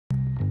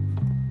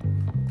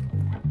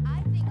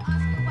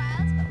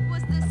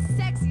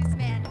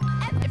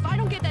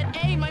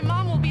A, my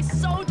mom will be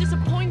so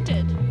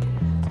disappointed.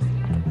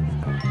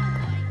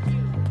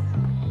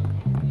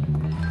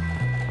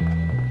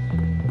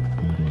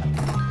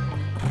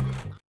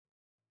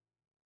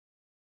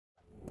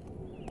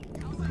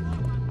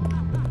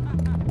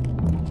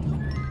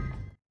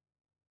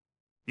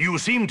 You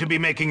seem to be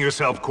making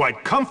yourself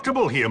quite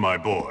comfortable here, my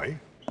boy.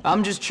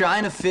 I'm just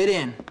trying to fit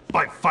in.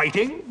 By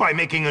fighting? By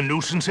making a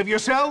nuisance of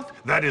yourself?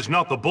 That is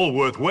not the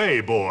Bulworth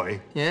way, boy.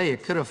 Yeah, you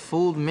could have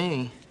fooled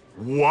me.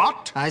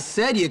 What? I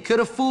said you could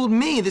have fooled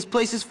me. This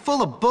place is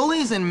full of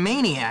bullies and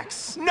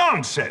maniacs.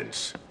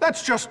 Nonsense!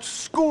 That's just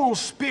school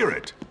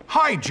spirit.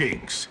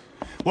 Hijinks.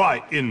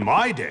 Why, in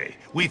my day,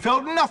 we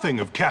felt nothing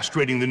of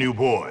castrating the new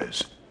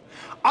boys.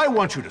 I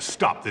want you to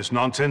stop this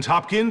nonsense,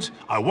 Hopkins.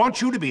 I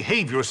want you to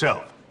behave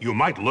yourself. You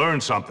might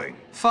learn something.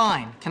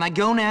 Fine. Can I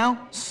go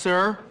now,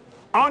 sir?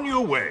 On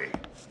your way.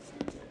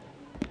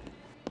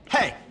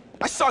 Hey,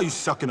 I saw you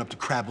sucking up to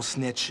Crabble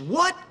Snitch.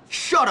 What?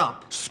 Shut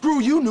up.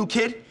 Screw you, new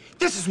kid.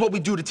 This is what we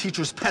do to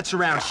teachers' pets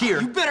around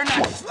here. You better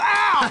not.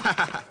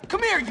 Ow!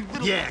 Come here, you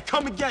little... Yeah,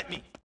 come and get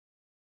me.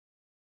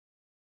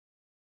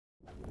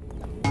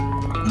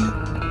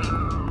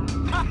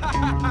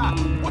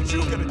 What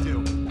you gonna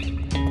do?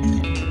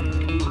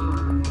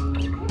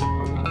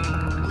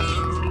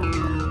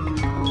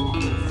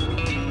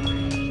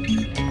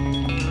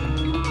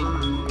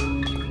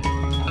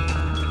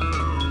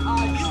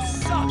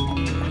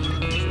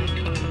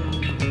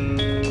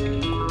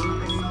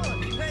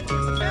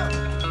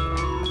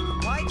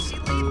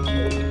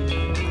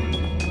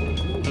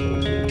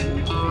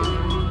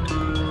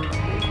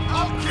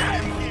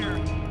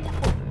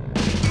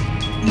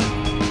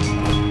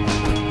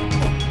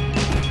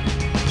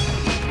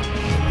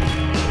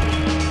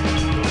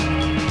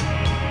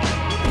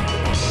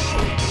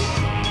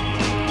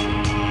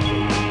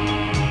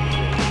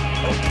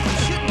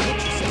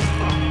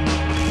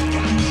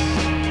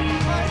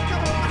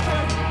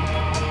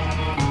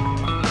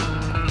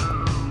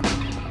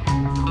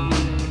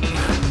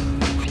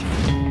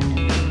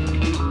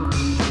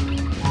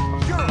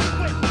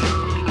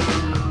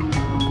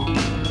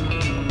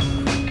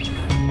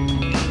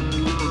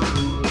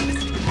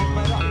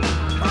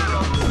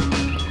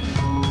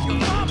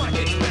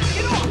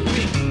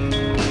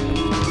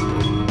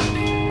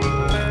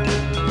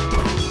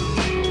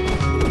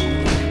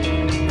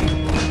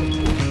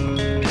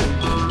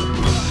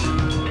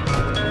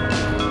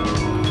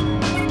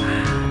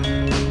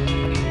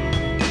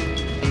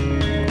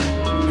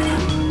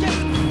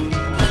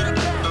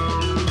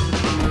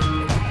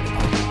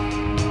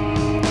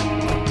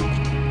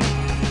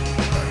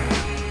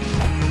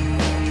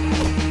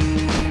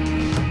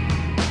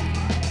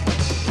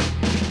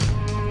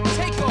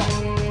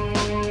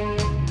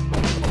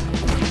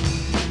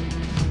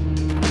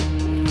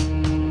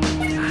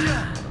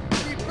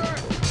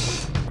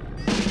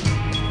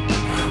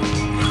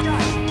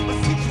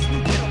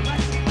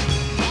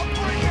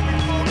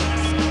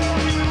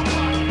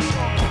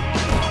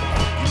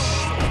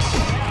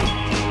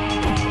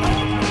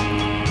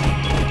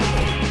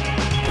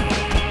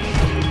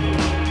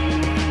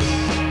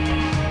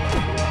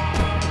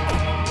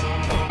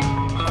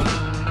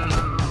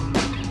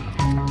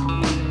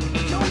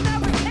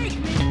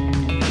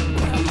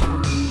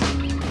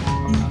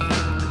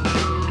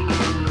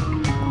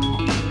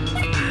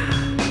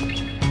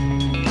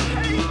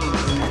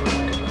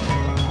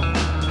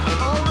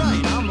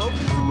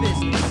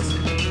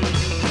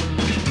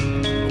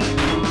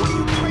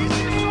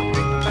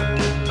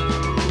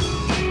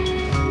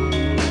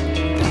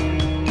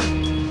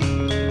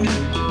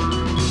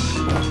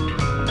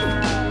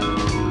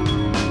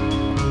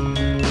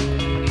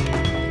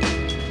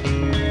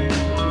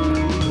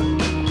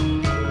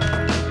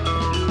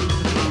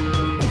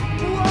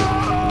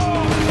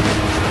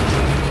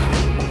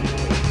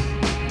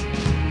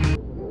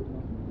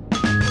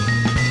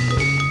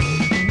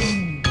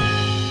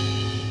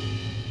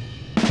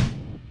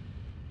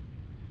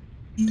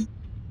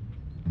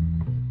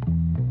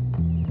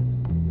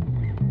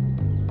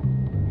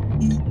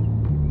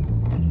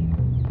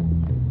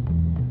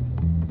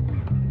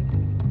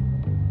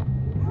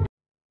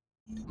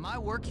 My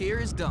work here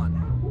is done.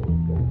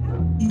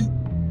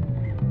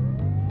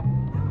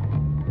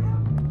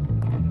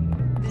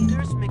 Did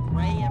Nurse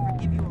McRae ever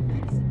give you a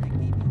medicine that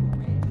gave you a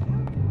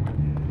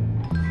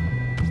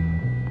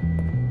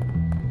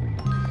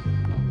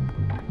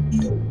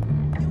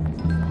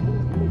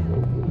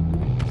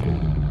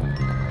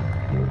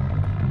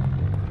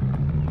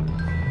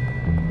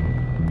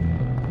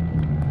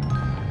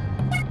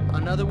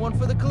rash? Another one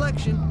for the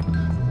collection.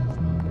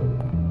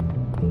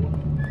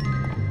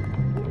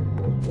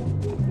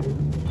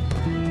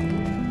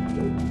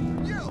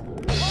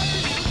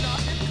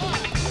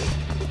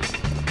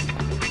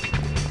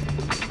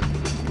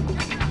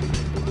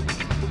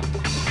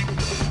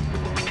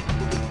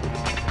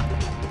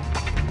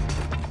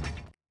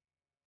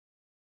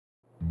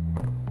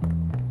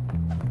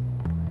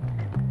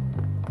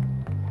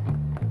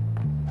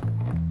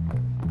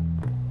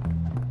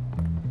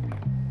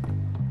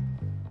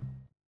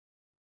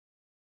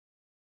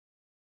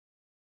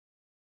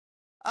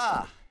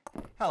 Ah,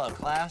 Hello,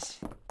 class.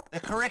 The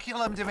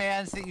curriculum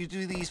demands that you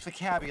do these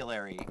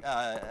vocabulary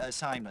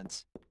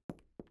assignments.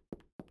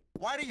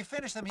 Why do you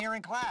finish them here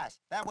in class?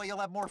 That way you'll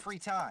have more free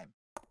time.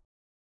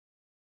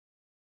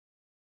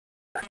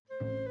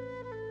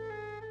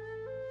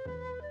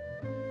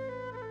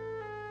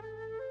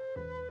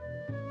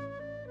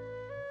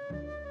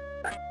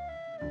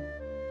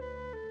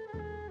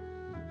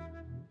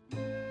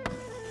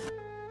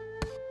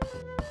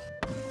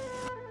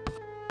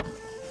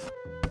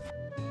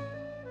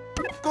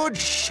 Good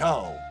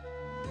show.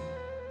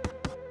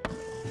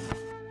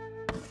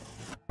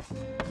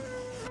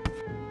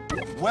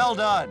 Well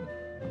done.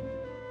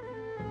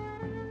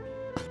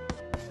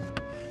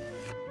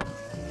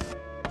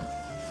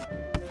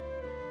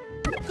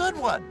 Good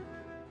one.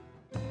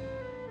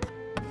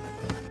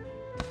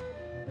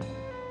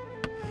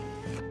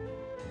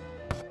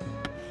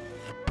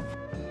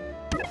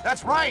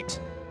 That's right.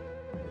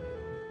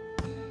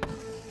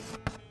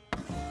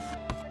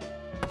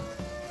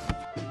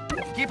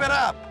 Keep it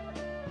up.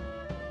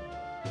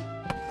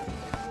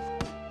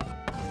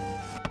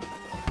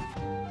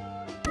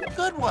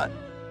 Good one.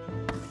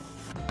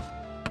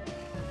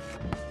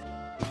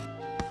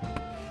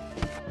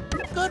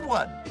 Good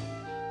one.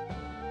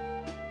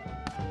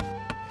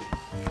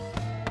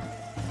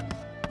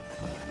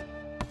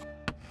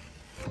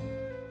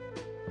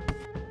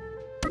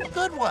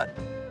 Good one.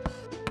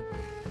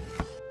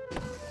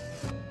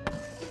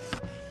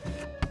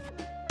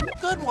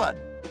 Good one.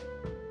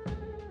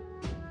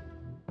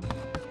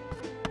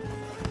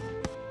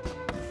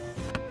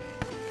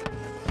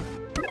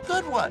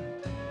 Good one.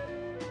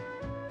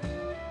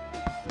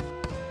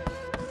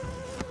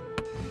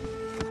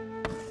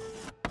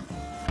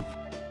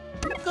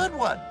 Good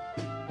one.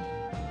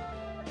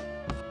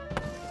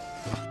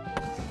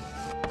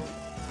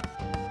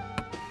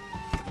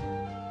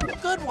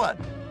 Good one.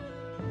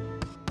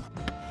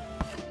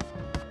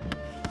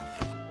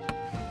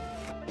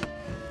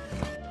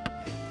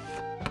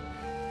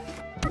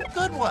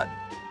 Good one.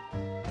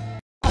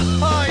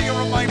 Oh, you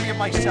remind me of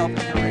myself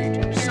at your age.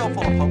 You're so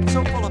full of hope,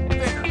 so full of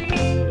vigor.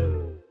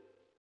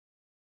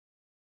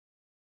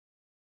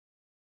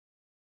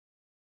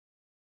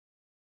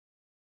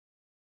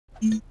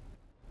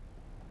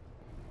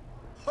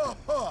 Ha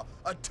ha!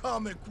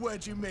 Atomic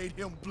Wedgie made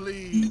him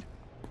bleed.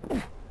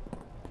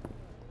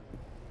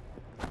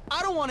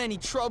 I don't want any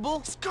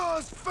trouble.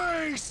 Scar's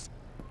face!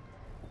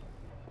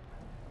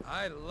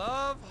 I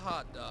love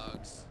hot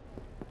dogs.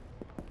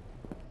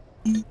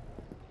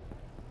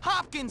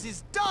 Hopkins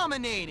is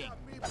dominating.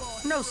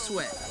 No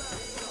sweat.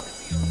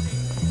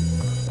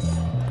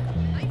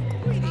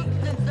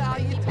 Greetings and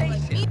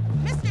salutations.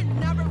 Mr.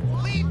 Never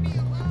leave me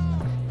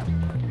alone.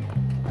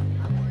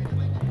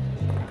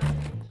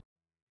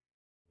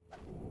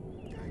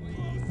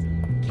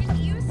 Can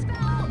you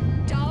spell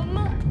dumb?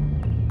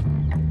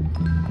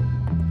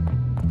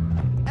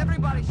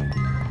 Everybody should...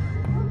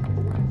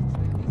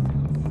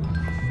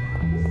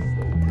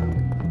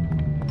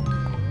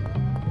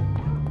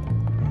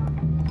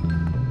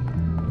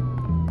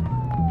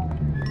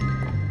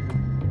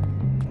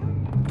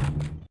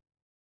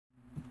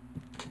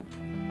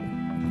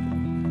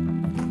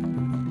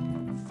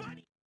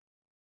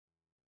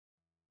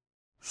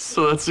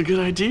 So that's a good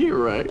idea,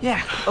 right?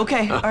 Yeah,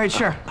 okay, all right,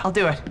 sure, I'll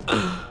do it.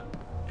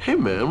 Hey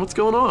man, what's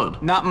going on?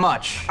 Not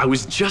much. I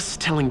was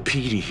just telling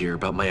Petey here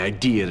about my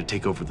idea to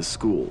take over the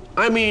school.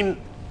 I mean,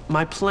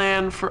 my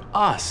plan for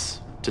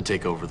us to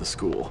take over the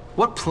school.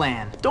 What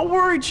plan? Don't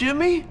worry,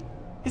 Jimmy.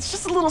 It's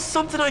just a little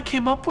something I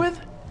came up with.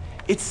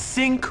 It's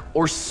sink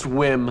or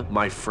swim,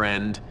 my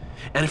friend.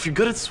 And if you're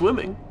good at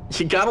swimming,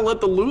 you gotta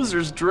let the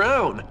losers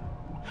drown.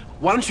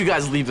 Why don't you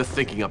guys leave the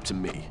thinking up to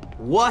me?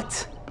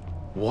 What?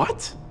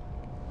 What?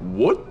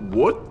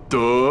 What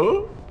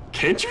the?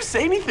 Can't you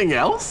say anything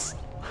else?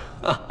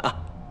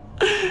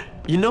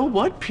 You know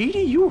what,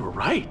 Petey? You were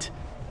right.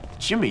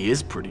 Jimmy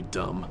is pretty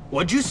dumb.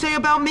 What'd you say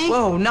about me?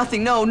 Whoa,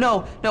 nothing,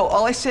 no.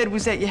 All I said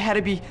was that you had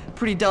to be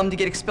pretty dumb to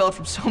get expelled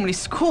from so many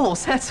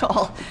schools, that's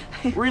all.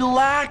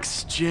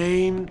 Relax,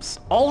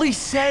 James. All he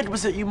said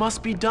was that you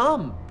must be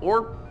dumb.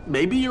 Or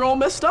maybe you're all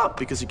messed up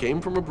because you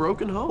came from a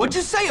broken home. What'd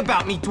you say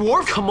about me,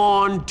 dwarf? Come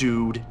on,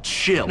 dude.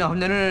 Chill.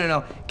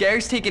 No.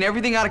 Gary's taking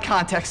everything out of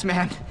context,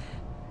 man.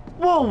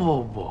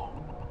 Whoa.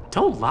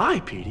 Don't lie,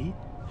 Petey.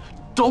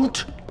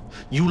 Don't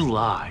you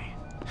lie.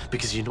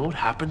 Because you know what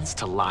happens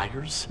to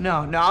liars? No,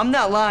 I'm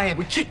not lying.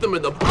 We kick them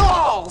in the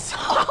balls!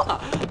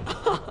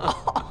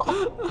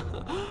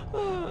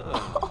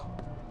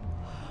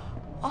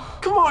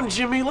 Come on,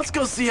 Jimmy, let's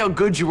go see how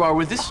good you are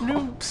with this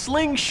new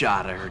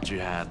slingshot I heard you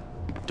had.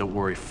 Don't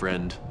worry,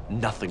 friend.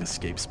 Nothing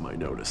escapes my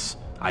notice.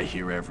 I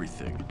hear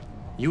everything.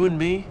 You and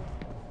me,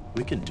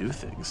 we can do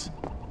things.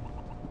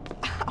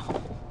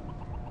 Ow.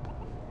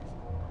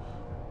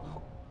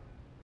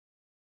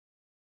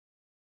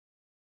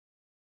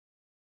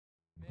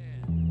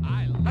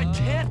 I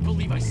can't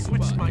believe I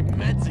switched my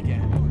meds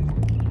again.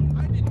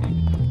 Why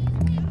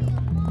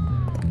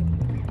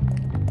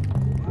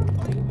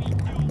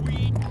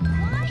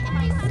am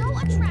I so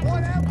attracted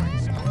to that?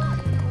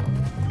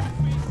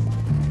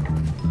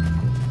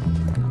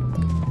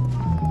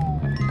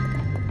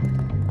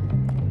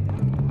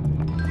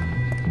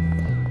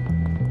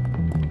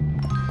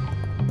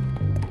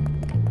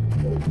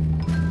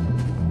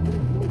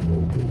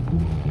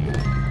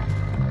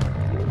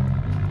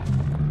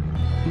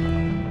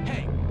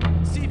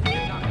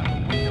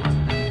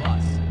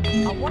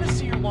 want to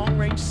see your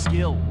long-range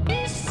skill.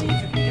 See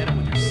if you can get it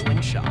with your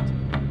slingshot.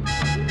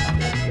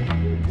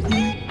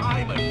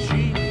 I'm a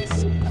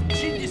genius.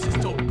 Geniuses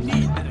don't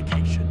need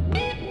medication.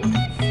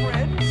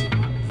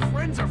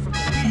 Friends are for the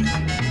weak.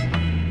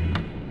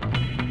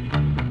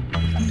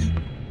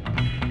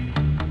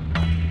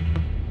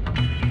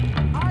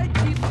 I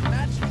keep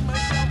imagining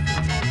myself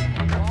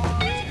in a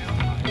large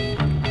empire.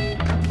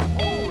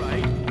 All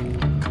right,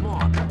 come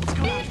on, let's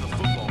go out to the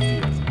football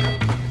field.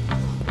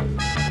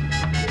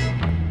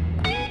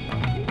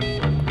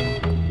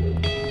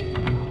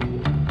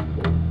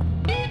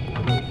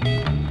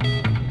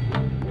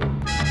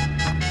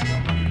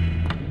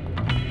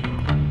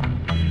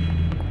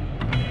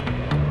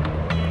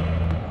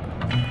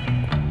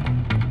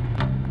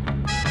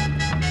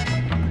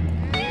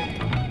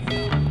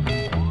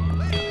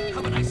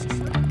 Have a nice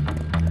trip.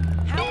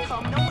 How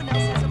come no one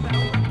else has a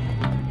bell?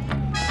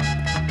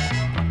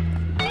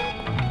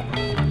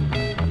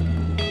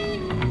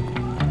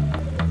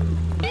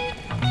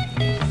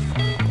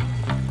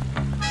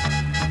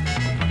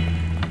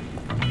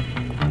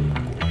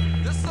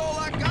 This is all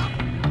I got.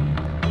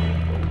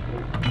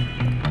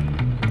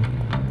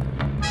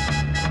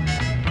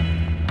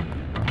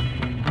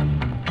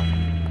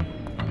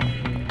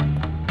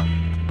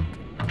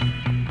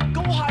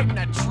 Go hide in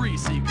that tree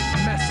so you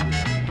can mess with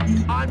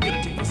them. I'm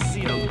gonna take a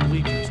seat on the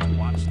bleachers to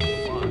watch the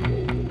fun.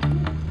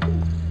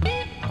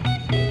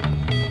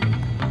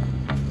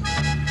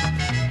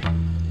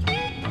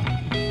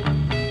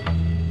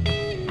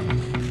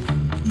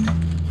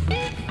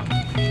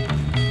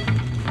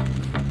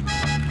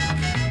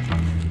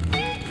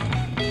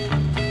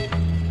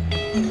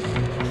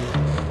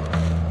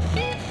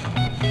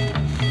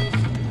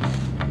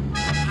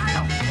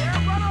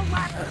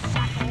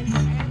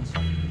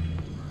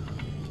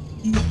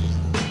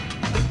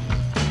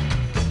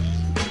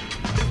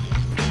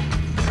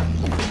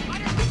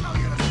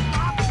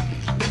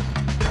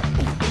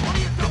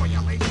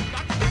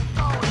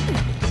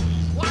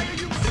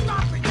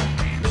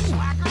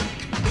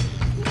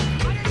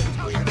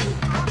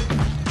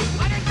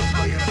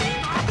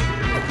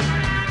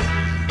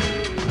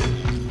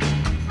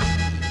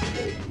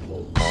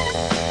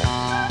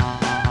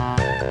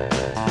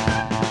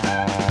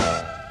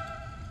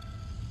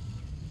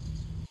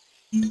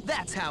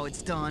 That's how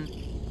it's done.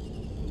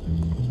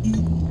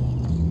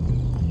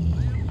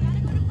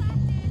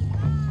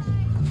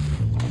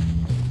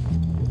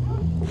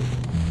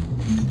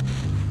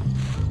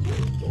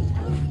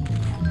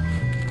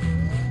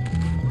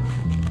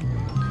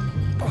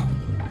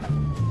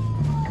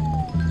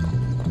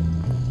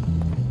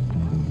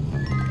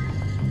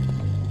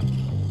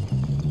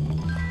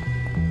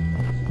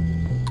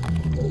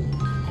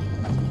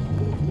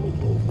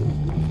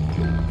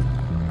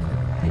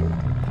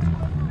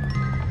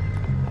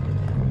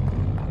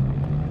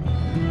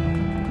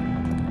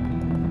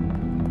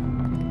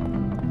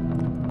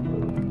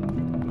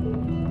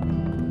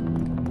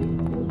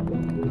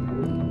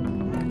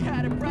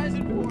 Got a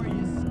present for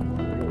you.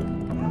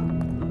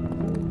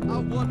 I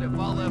wonder if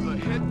I'll ever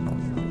hit.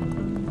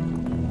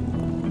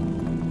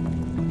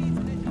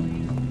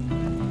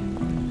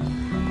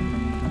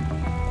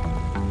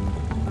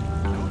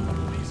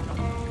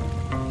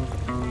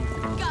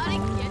 Gotta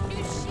get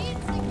new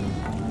sheets again.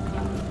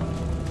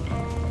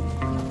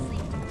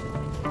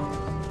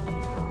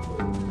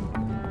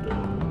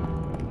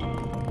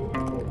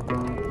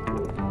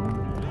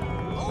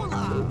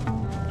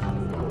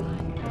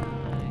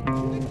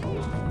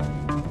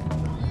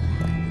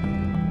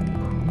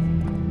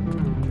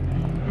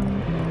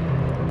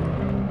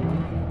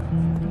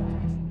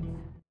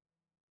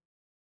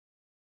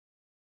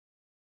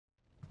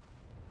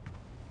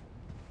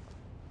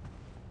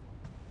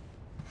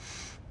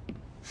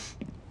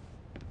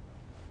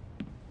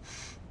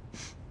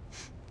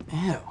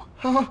 Ew.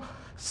 Oh,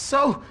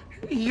 so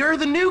you're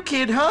the new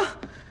kid, huh?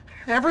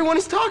 Everyone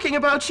is talking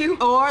about you.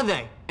 Oh, are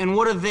they? And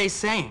what are they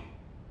saying?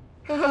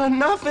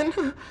 Nothing.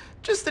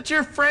 Just that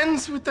you're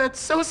friends with that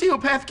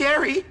sociopath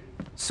Gary.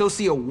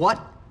 Socio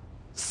what?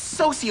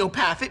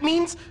 Sociopath, it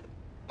means...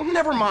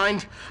 Never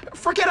mind.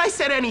 Forget I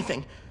said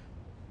anything.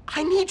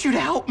 I need you to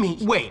help me.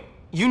 Wait,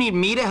 you need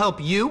me to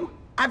help you?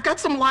 I've got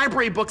some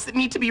library books that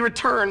need to be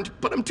returned,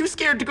 but I'm too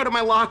scared to go to my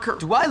locker.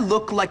 Do I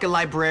look like a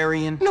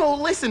librarian? No,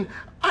 listen.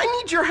 I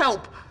need your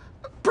help.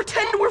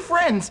 Pretend we're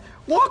friends.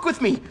 Walk with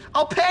me.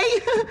 I'll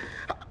pay...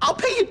 I'll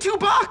pay you $2.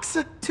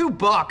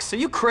 $2? Are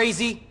you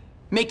crazy?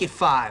 Make it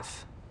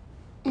 5.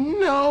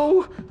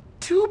 No.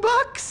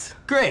 $2?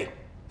 Great.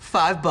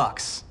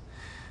 $5.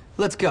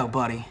 Let's go,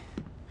 buddy.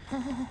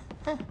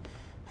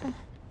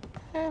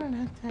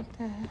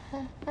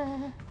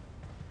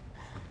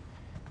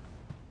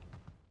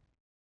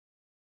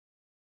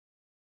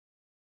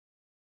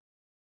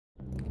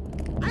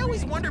 I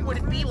always wondered what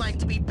it'd be like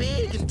to be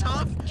big and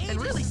tough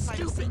and really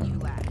stupid.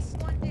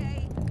 One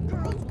day,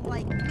 girls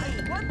like me.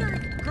 I wonder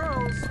if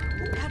girls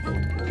ever...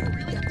 You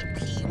really have to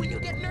pee when you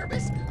get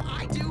nervous?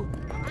 I do.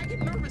 I get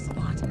nervous a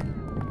lot.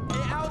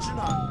 Hey,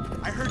 Algernon,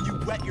 I heard you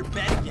wet your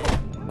bed again.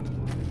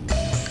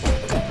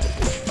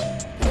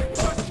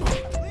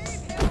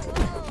 Leave him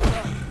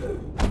alone.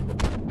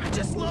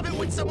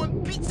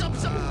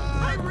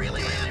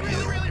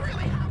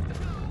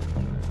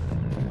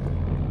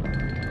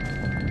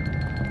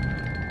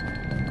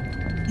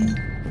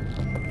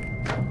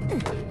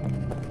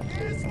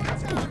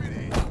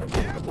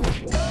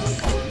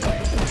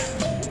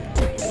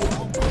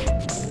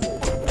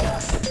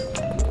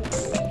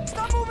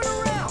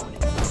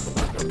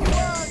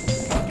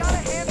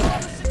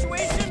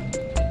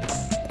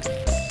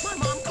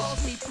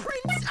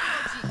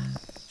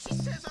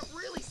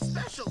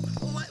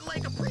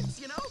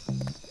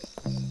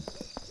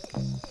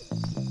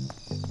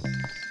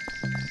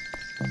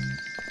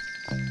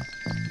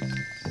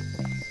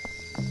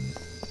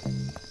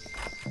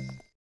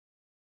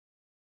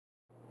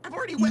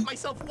 wet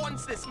myself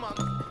once this month.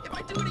 If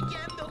I do it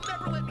again, they'll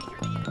never let me hear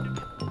the end of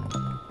it.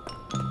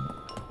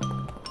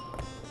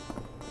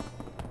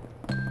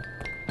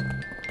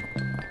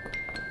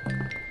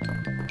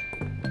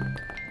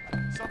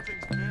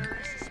 Something's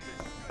very suspicious.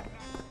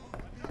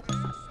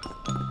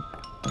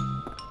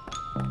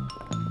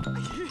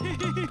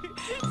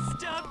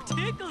 Stop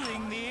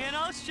tickling me and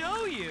I'll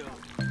show you.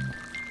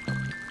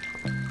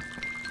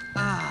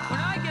 When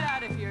I get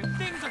out of here,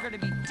 things are gonna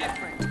be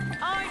different.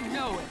 I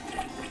know it.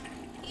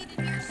 Heated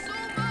here so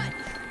much.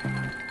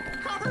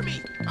 Cover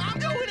me! I'm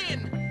going in!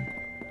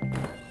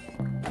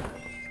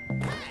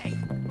 Hey!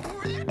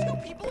 Were there two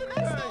people in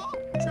that stall?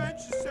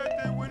 Trench said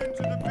they went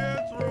into the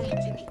bathroom. Hey,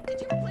 Jimmy,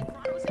 did you ever play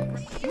Chronos and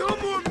Gravity? No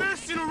more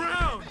messing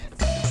around!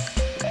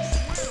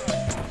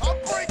 I'll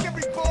break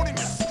every bone in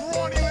your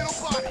scrawny little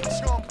body,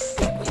 chump!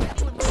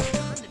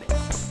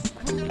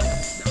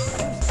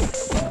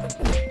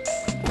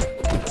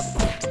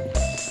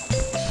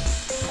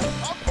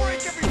 I'll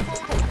break every bone!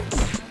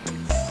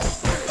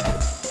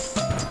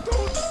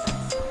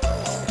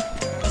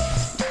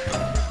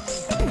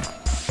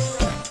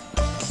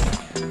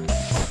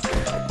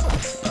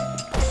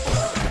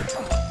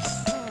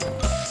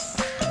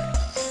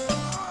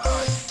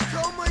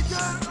 Oh my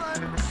God!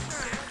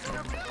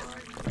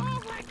 Oh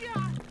my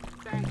God!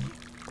 Thank you.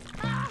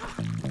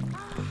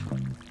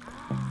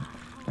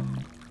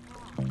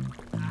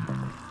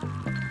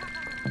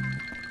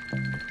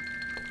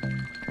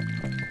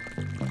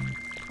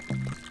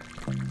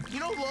 You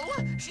know Lola?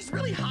 She's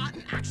really hot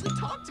and actually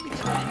talked to me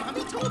the other day.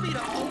 Mommy told me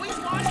to always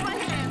wash my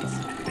hands.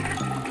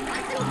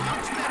 I feel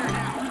much better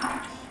now.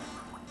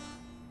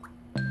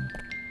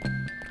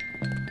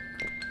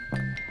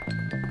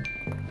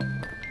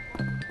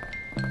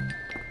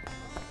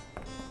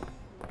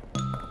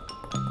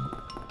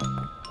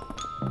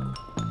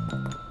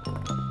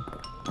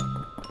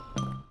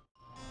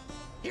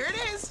 Here it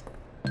is.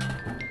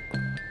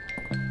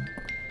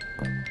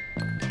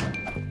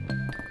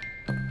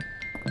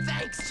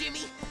 Thanks,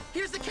 Jimmy.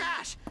 Here's the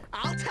cash.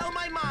 I'll tell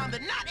my mom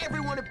that not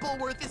everyone at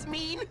Bullworth is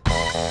mean.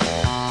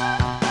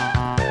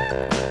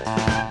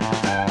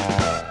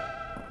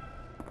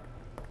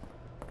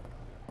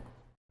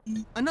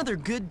 Another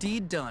good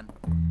deed done.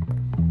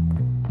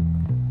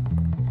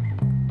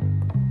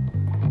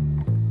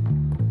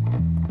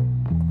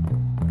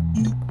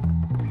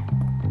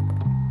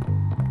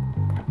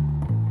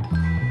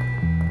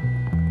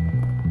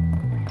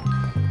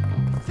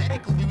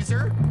 Pathetic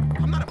loser.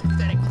 I'm not a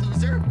pathetic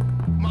loser.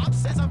 Mom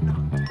says I'm not.